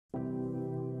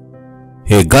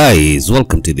Hey guys,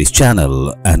 welcome to this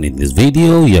channel, and in this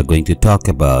video we are going to talk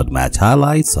about match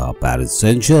highlights of Paris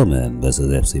Saint-Germain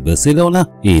versus FC Barcelona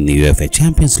in UEFA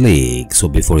Champions League. So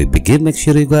before we begin, make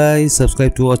sure you guys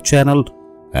subscribe to our channel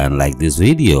and like this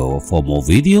video for more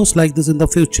videos like this in the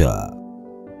future.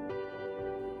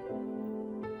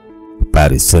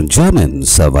 Paris Saint-Germain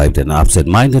survived an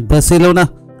upset-minded Barcelona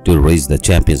to reach the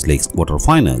Champions League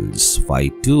quarterfinals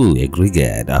 5-2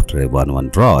 aggregate after a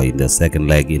 1-1 draw in the second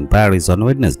leg in Paris on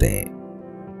Wednesday.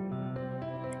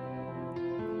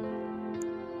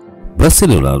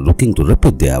 Barcelona, looking to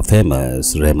repeat their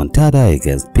famous remontada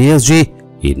against PSG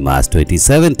in March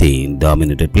 2017,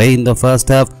 dominated play in the first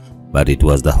half, but it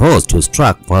was the host who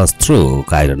struck first through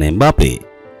Kylian Mbappé.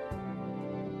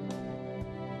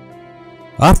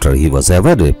 After he was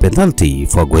awarded a penalty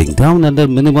for going down under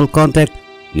minimal contact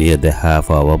near the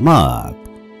half-hour mark,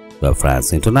 the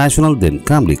France international then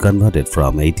calmly converted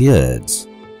from 8 yards.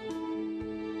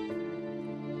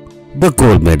 The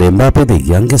goal made Mbappe the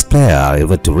youngest player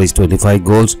ever to reach 25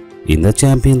 goals in the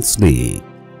Champions League.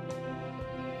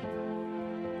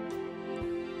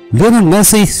 Lionel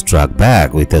Messi struck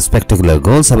back with a spectacular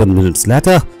goal 7 minutes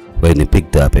later when he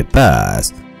picked up a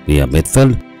pass near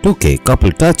midfield, took a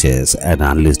couple touches and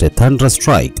unleashed a thunderous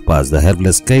strike past the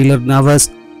helpless Kylian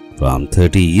Mbappé from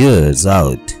 30 yards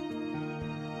out.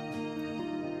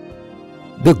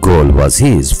 The goal was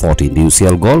his 14th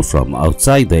UCL goal from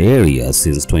outside the area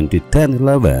since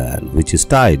 2010-11, which is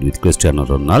tied with Cristiano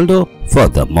Ronaldo for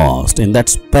the most in that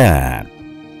span.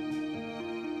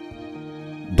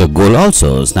 The goal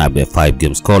also snapped a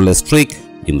 5-game scoreless streak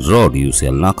in road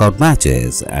UCL knockout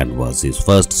matches and was his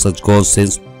first such goal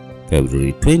since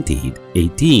February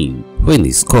 2018 when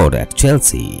he scored at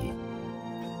Chelsea.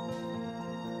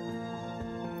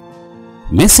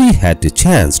 Messi had the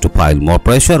chance to pile more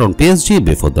pressure on PSG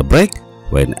before the break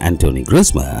when Antoine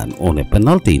Griezmann won a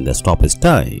penalty in the stoppage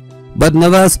time, but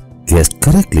Navas guessed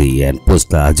correctly and pushed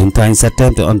the Argentine's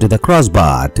attempt onto the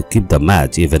crossbar to keep the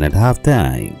match even at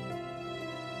halftime.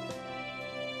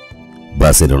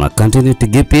 Barcelona continued to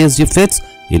give PSG fits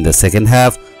in the second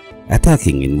half,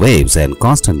 attacking in waves and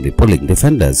constantly pulling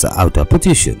defenders out of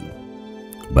position.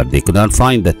 But they could not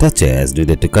find the touches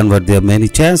needed to convert their many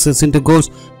chances into goals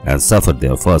and suffered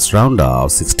their first round of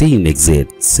 16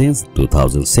 exits since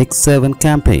 2006-07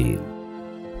 campaign.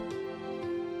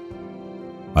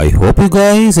 I hope you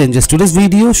guys enjoyed today's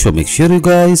video, so make sure you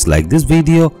guys like this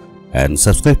video and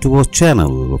subscribe to our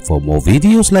channel for more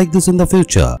videos like this in the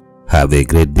future. Have a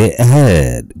great day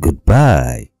ahead.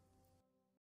 Goodbye.